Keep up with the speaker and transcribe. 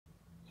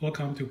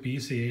Welcome to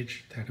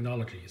BCH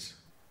Technologies.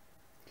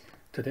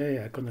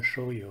 Today I'm going to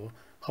show you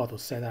how to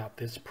set up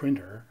this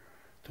printer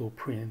to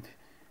print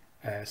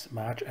as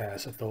much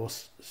as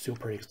those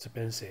super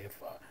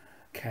expensive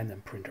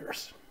Canon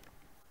printers.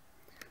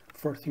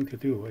 First thing to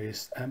do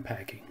is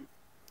unpacking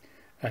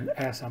and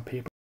add some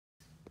paper.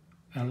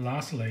 And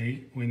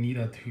lastly, we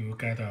needed to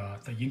get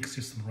the ink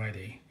system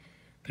ready.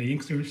 The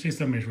ink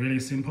system is really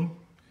simple.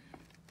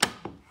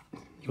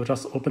 You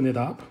just open it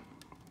up.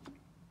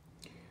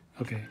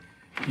 Okay.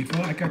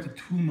 Before I get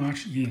too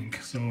much ink,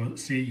 so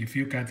see if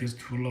you get this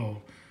too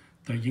low,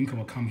 the ink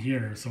will come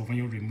here. So when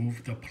you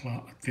remove the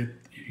plug,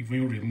 when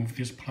you remove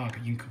this plug,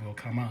 ink will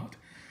come out.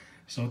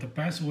 So the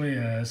best way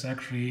is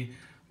actually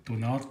do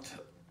not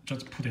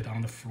just put it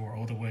on the floor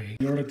all the way.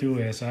 What I do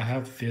is I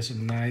have this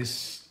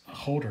nice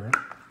holder.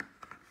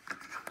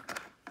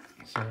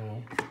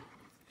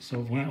 So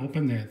when I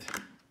open it,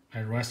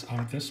 I rest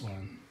on this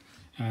one,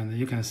 and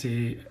you can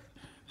see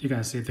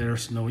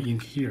there's no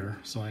ink here,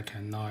 so I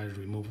can now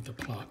remove the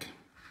plug.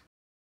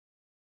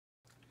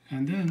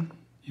 And then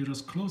you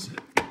just close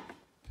it.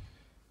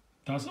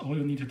 That's all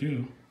you need to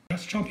do.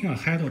 Just jumping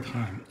ahead of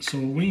time. So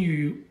when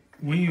you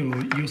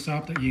use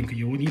up the ink,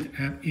 you will need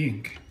to add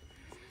ink.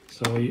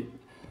 So you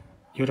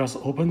just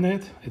open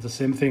it. It's the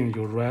same thing.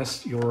 You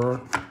rest your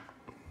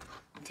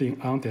thing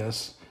on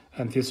this,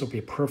 and this will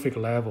be perfect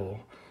level.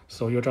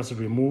 So you just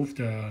remove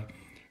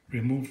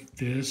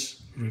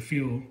this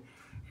refill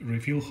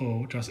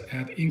hole, just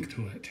add ink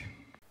to it.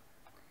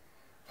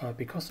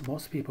 Because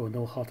most people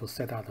know how to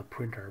set up the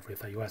printer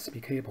with a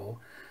USB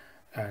cable,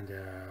 and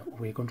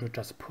we're going to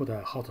just put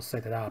how to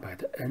set it up at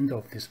the end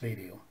of this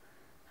video.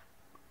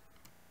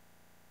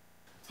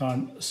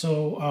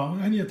 So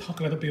I need to talk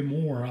a little bit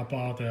more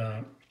about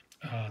the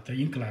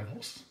ink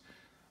levels.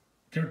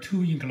 There are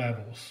two ink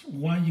levels.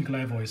 One ink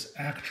level is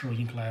actual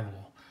ink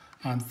level,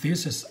 and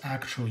this is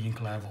actual ink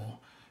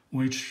level,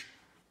 which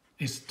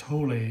is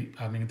totally,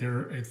 I mean,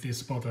 it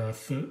is about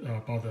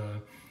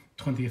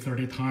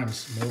 20-30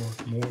 times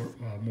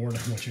more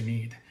than what you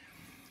need.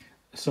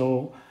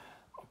 So,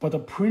 but the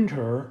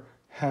printer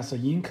has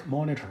an ink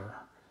monitor.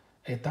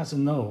 It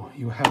doesn't know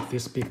you have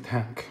this big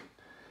tank.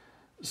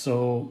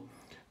 So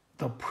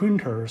the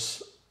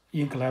printer's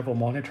ink level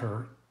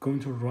monitor going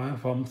to run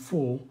from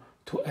full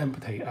to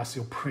empty as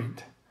you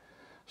print.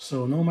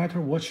 So no matter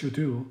what you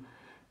do,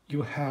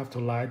 you have to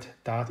let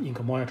that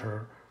ink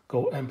monitor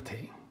go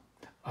empty.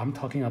 I'm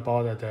talking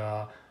about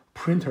the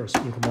printer's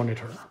ink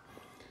monitor.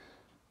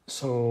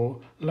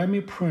 So let me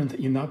print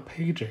enough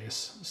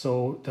pages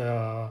so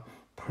the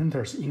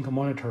printer's ink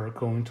monitor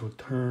going to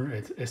turn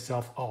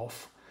itself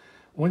off.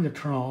 When it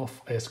turns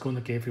off, it's going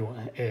to give you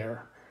an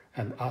error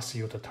and ask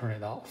you to turn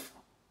it off.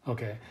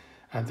 Okay,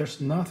 and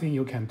there's nothing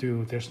you can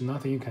do. There's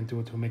nothing you can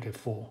do to make it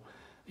full.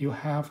 You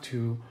have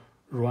to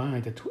run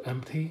it to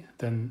empty,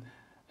 and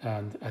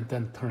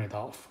then turn it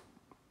off.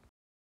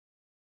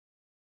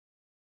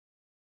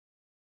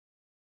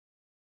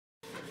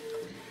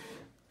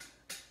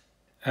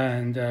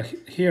 And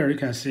here you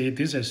can see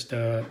this is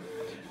the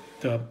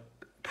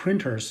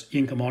printer's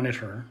ink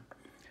monitor,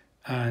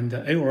 and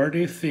I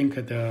already think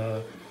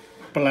the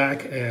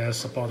black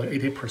is about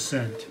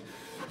 80%,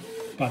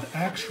 but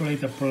actually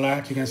the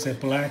black, you can say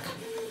black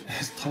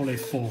is totally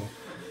full.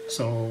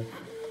 So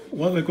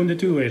what we're going to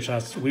do is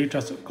we're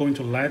just going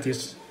to let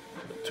this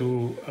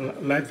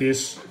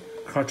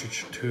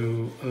cartridge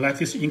to let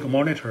this ink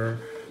monitor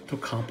to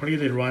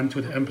completely run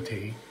to the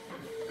empty,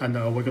 and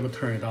we're going to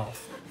turn it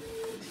off.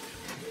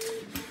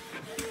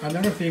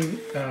 Another thing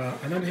I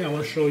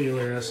want to show you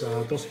is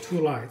those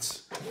two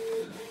lights.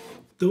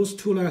 Those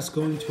two lights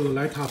going to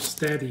light up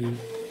steady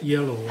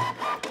yellow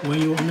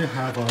when you only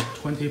have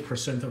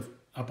 20% of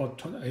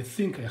I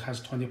think it has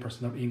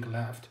 20% of ink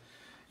left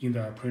in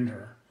the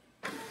printer.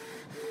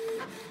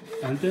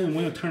 And then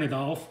when you turn it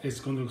off, it's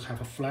going to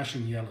have a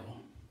flashing yellow.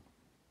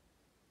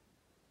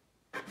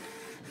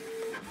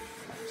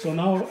 So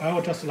now I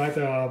will just let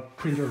the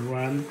printer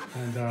run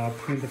and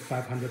print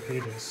 500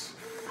 pages.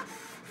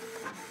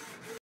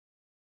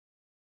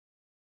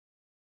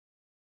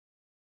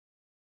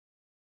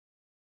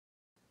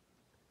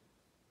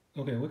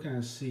 Okay, we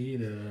can see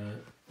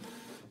the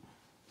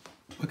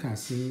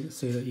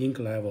ink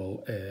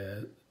level.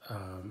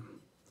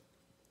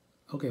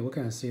 Okay, we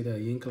can see the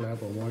ink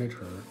level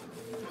monitor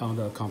on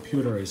the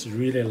computer is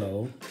really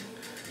low.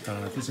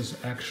 This is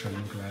actual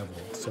ink level.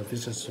 So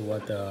this is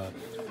what the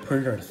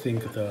printer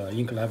think the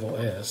ink level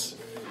is.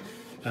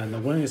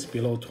 And when it's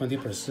below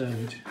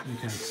 20%, you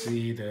can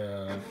see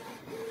the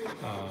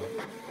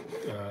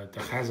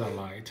hazard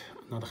light,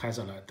 not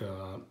hazard light,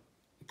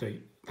 the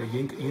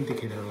ink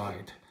indicator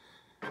light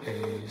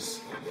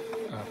is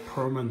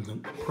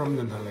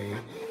permanently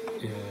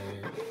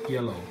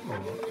yellow,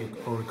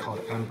 or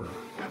called amber.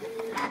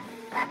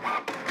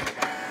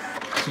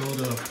 So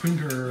the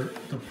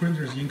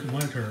printer's ink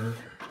monitor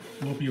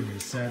will be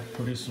reset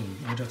pretty soon.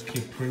 I'll just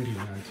keep printing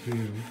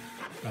until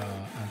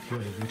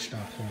it reaches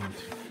that point.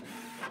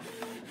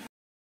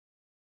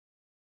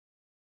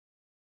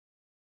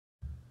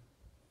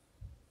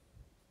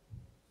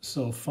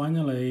 So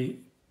finally,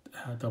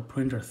 the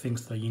printer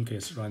thinks the ink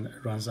is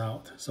runs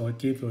out. So I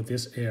give you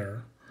this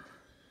error,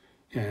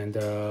 and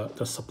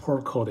the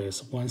support code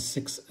is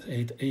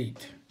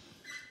 1688.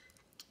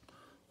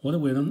 What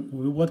we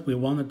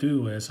want to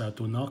do is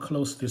do not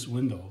close this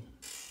window.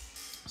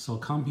 So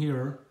come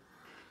here,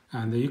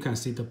 and you can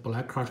see the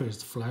black cartridge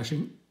is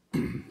flashing.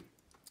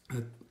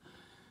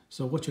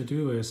 So what you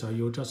do is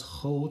you just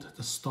hold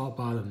the stop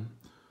button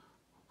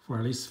for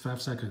at least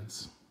 5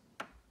 seconds.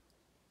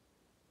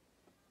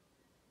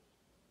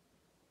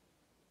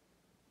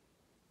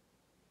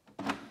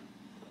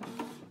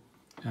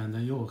 And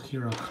then you'll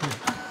hear a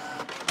click.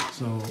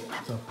 So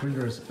the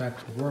printer is back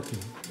to working.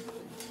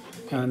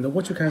 And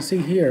what you can see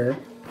here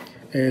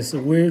is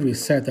we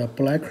reset the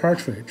black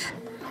cartridge.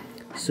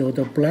 So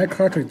the black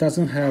cartridge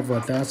doesn't have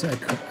that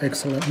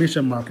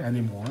exclamation mark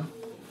anymore.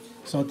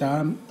 So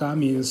that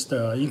means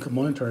the ink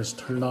monitor is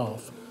turned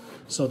off.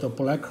 So the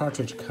black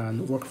cartridge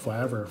can work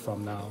forever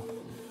from now.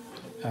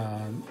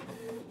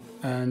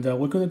 And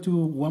we're going to do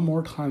one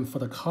more time for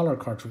the color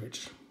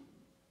cartridge.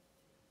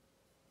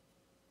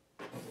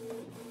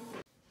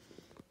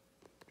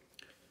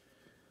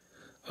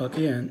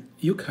 Again,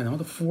 you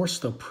cannot force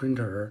the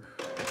printer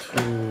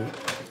to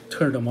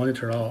turn the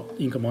monitor off,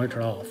 ink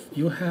monitor off.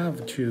 You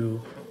have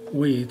to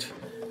wait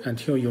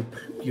until you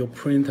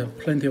print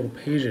plenty of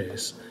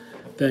pages.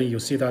 Then you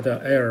see that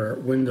the error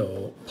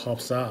window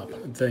pops up.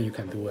 Then you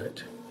can do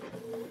it.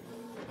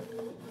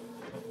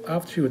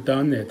 After you've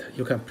done it,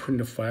 you can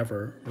print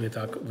forever with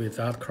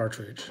that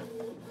cartridge.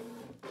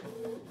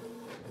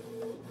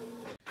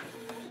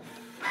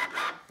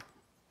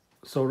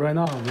 So right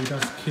now we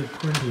just keep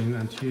printing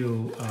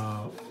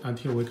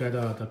until we get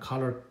the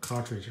color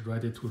cartridge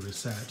ready to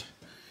reset.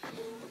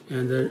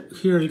 And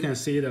here you can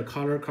see the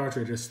color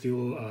cartridge is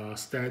still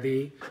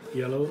steady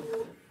yellow,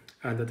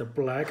 and the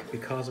black,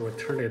 because we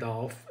turned it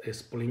off,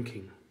 is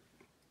blinking.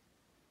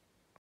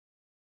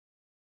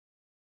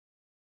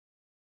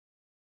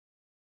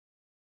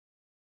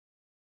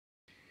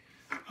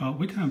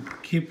 We can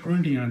keep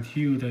printing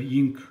until the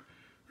ink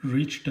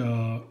reach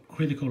the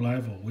critical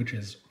level, which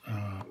is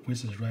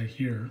right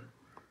here.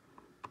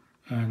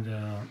 And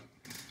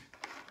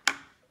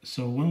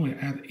so when we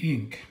add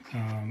ink,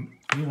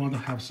 we want to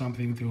have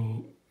something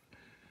to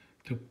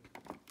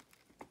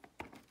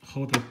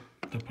hold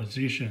the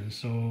position.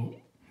 So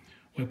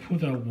we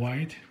put a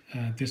white,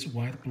 this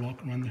white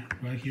block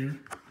right here,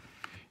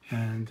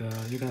 and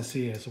you can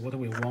see is what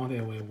we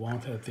wanted. We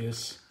wanted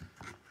this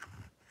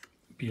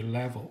be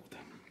leveled,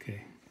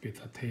 okay,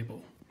 with the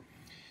table.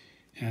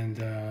 And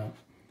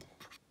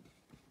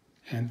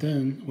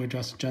then we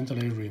just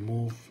gently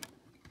remove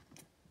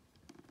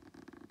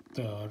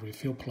the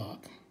refill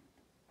plug.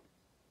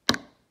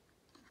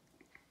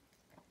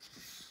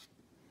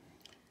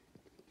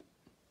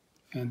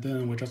 And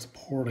then we just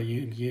pour the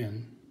ink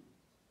in.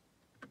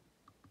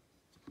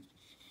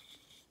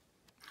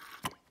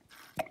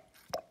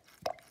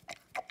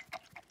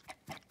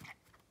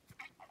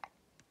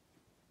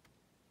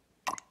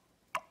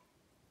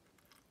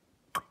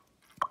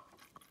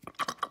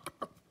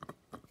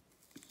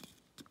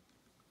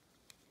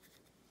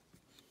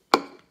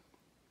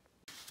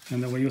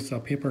 And then we use a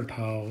paper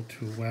towel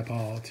to wipe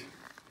out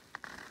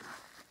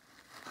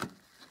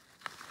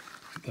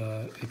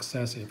the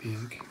excessive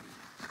ink.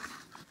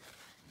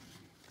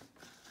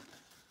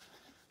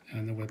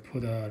 And then we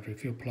put a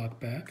refill plug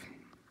back.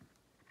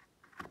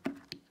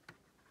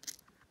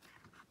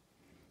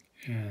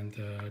 And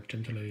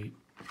gently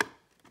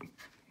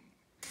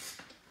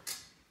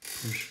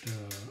push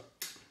the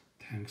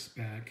tanks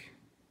back.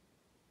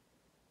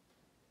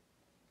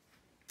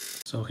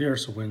 So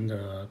here's when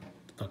the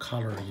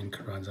color ink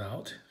runs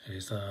out.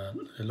 It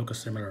looks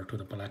similar to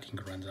the black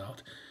ink runs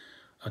out.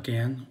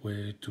 Again,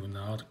 we do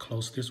not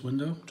close this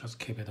window, just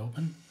keep it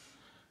open.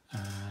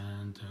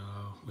 And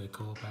we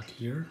go back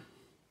here.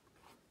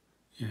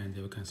 And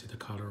you can see the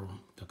color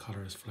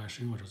is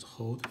flashing. We'll just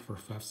hold for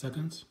 5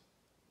 seconds.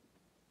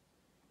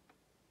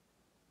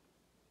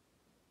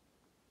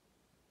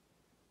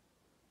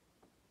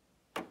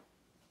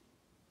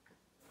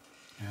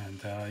 And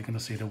you're going to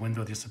see the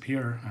window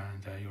disappear,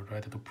 and you're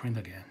ready to print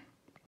again.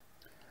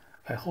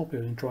 I hope you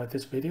enjoyed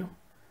this video.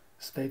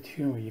 Stay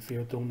tuned if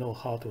you don't know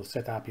how to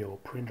set up your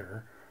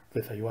printer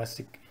with a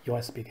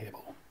USB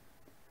cable.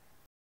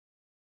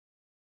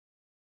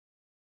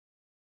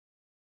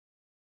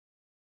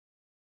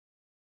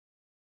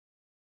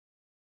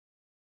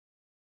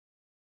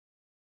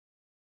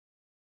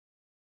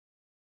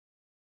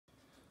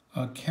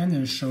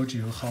 Canon showed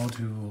you how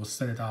to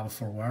set it up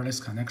for wireless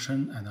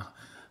connection and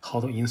how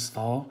to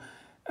install.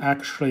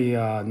 Actually,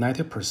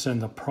 90% of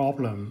the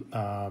problem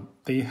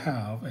they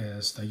have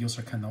is the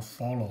user cannot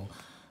follow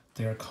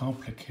their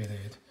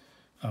complicated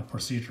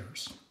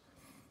procedures.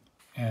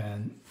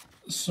 And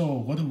so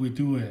what we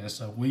do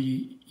is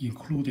we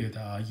included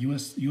a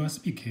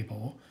USB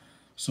cable,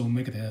 so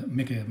make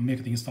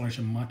the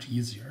installation much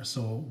easier.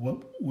 So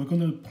we're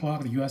going to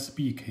plug the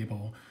USB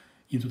cable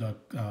into the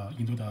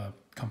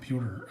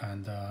computer,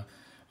 and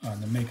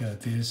and make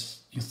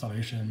this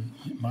installation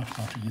much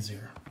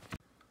easier.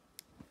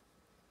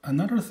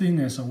 Another thing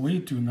is we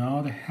do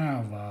not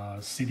have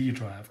a CD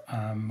drive.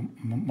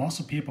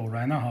 Most people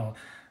right now,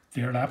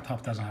 their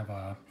laptop doesn't have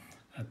a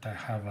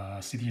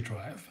CD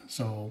drive.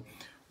 So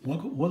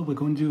what we're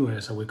going to do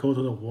is we go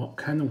to the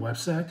Canon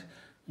website,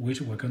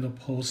 which we're going to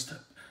post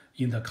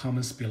in the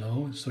comments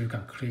below, so you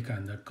can click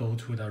and go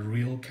to the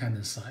real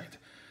Canon site.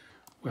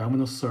 I'm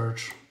going to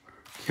search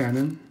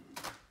Canon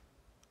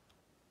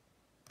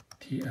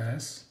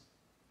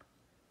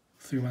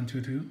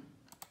TS3122.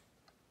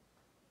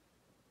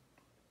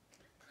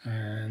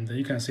 And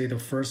you can see the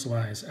first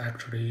one is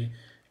actually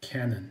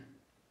Canon.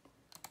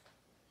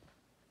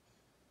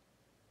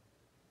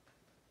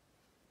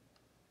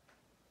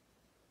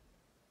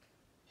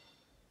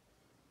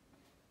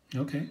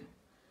 Okay,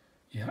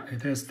 yeah,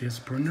 it is this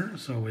printer.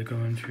 So we're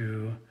going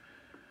to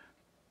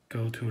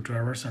go to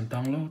drivers and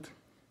download.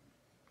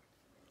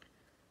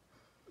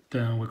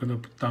 Then we're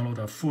going to download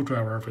a full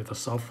driver with the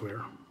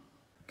software.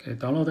 Okay,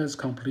 download is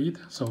complete,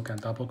 so we can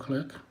double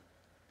click.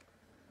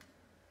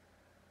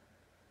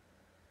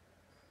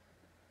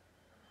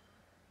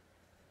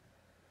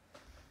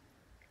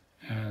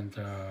 And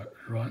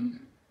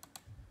run.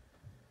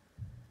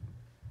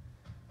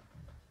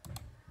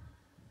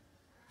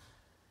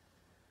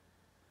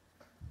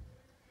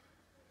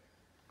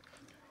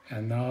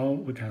 And now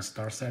we can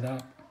start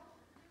setup.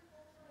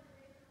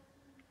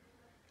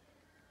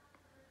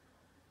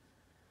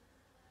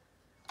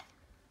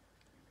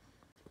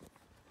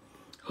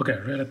 Okay,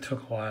 really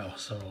took a while,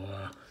 so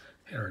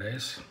here it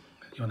is.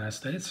 United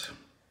States.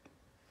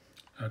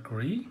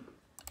 Agree.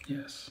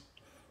 Yes.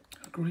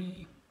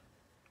 Agree.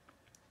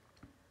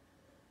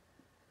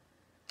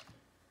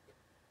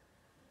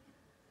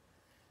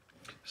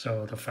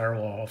 So the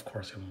firewall, of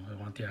course, we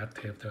want to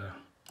deactivate the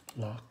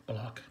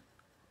block.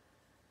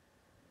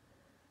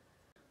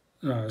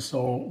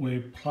 So we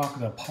plug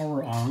the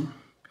power on,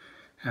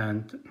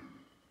 and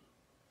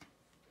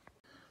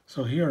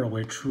so here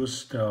we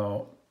choose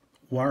the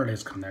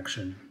wireless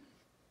connection,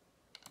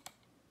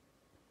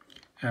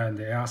 and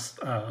they asked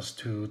us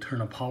to turn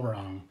the power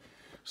on.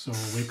 So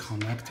we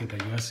connected the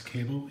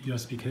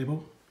USB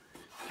cable,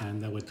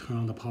 and then we turn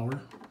on the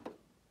power.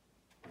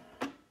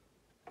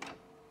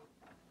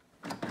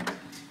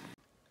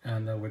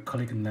 And we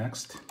click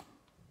next.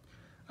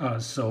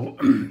 So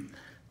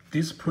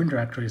this printer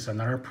actually is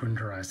another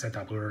printer I set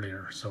up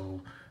earlier.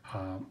 So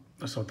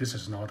so this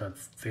is not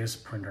this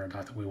printer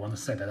that we want to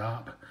set it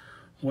up.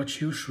 What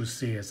you should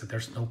see is that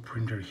there's no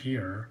printer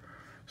here.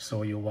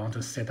 So you want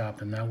to set up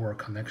the network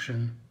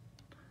connection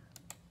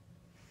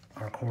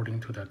according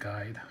to the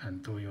guide,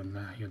 and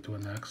you do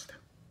next.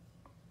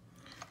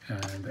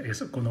 And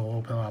it's going to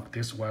open up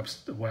this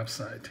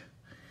website.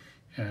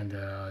 And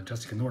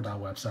just ignore that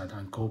website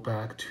and go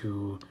back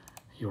to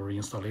your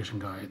installation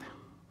guide.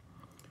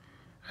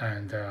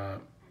 And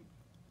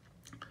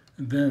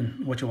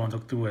then what you want to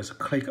do is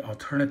click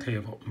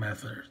alternative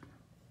method.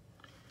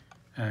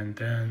 And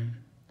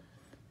then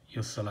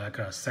you select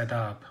set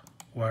up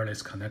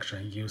wireless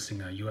connection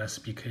using a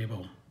USB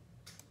cable.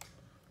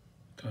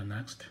 Do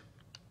next.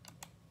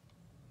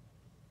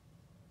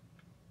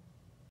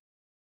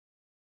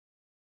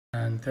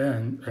 And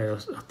then it'll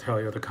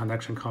tell you the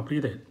connection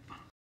completed.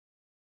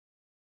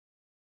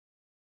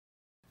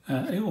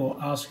 It will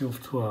ask you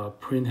to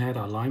print head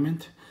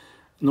alignment.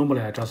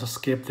 Normally, I just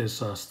skip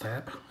this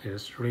step.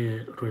 It's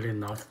really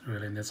not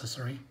really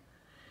necessary.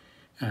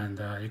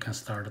 And you can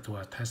start to do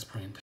a test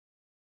print.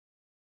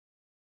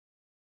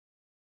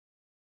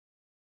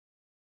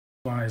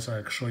 One is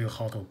I show you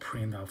how to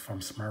print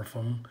from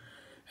smartphone,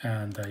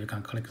 and you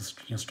can click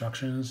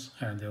instructions,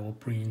 and it will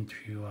bring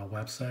to a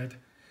website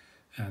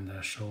and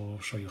show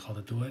you how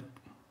to do it.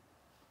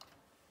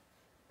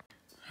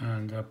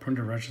 And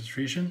printer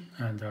registration,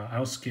 and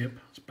I'll skip,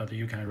 but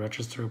you can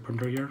register your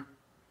printer here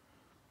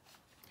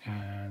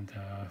and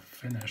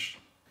finish.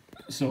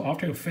 So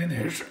after you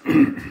finish,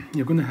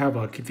 you're going to have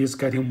this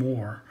getting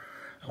more.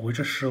 We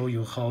just show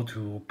you how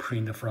to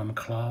print from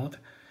cloud,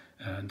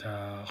 and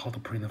how to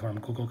print from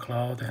Google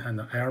Cloud, and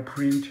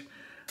AirPrint,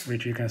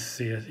 which you can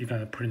see you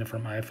can print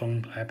from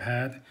iPhone,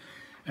 iPad.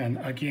 And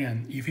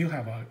again, if you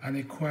have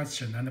any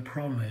question, any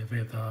problem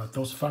with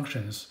those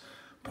functions,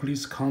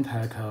 please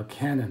contact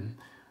Canon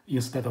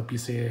instead of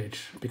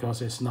BCH,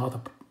 because it's not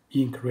an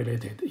ink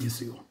related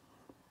issue.